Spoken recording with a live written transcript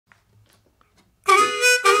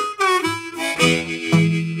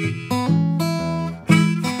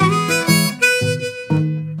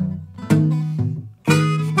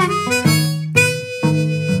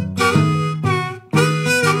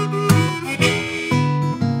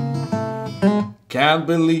Can't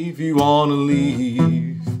believe you wanna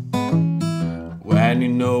leave when you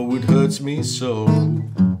know it hurts me so.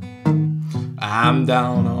 I'm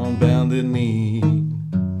down on bended knee,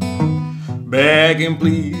 begging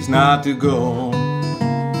please not to go.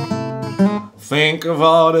 Think of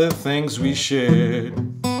all the things we shared,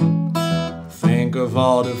 think of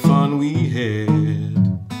all the fun we had,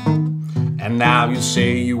 and now you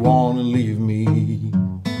say you wanna leave me.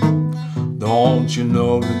 Don't you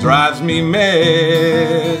know it drives me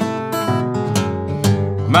mad?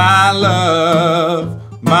 My love,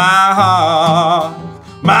 my heart,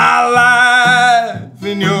 my life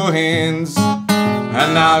in your hands.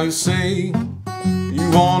 And now you say you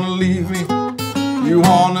wanna leave me, you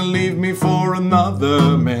wanna leave me for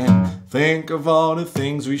another man. Think of all the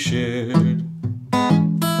things we shared,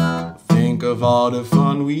 think of all the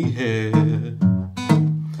fun we had,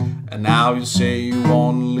 and now you say you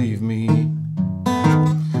wanna leave me.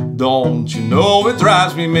 Don't you know it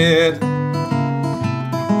drives me mad?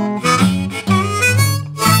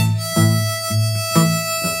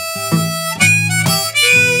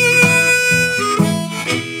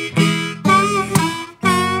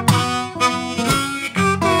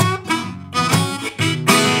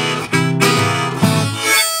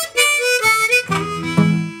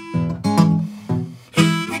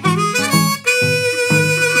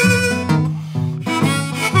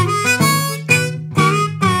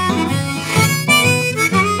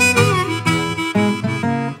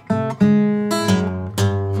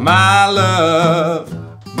 My love,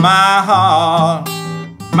 my heart,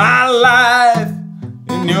 my life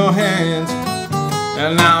in your hands.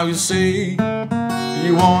 And now you say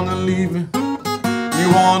you wanna leave me,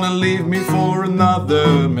 you wanna leave me for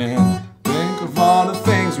another man. Think of all the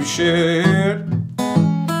things we shared,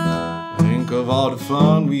 think of all the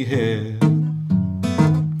fun we had,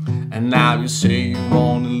 and now you say you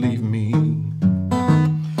wanna leave me.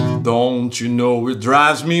 Don't you know it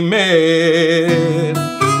drives me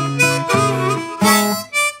mad?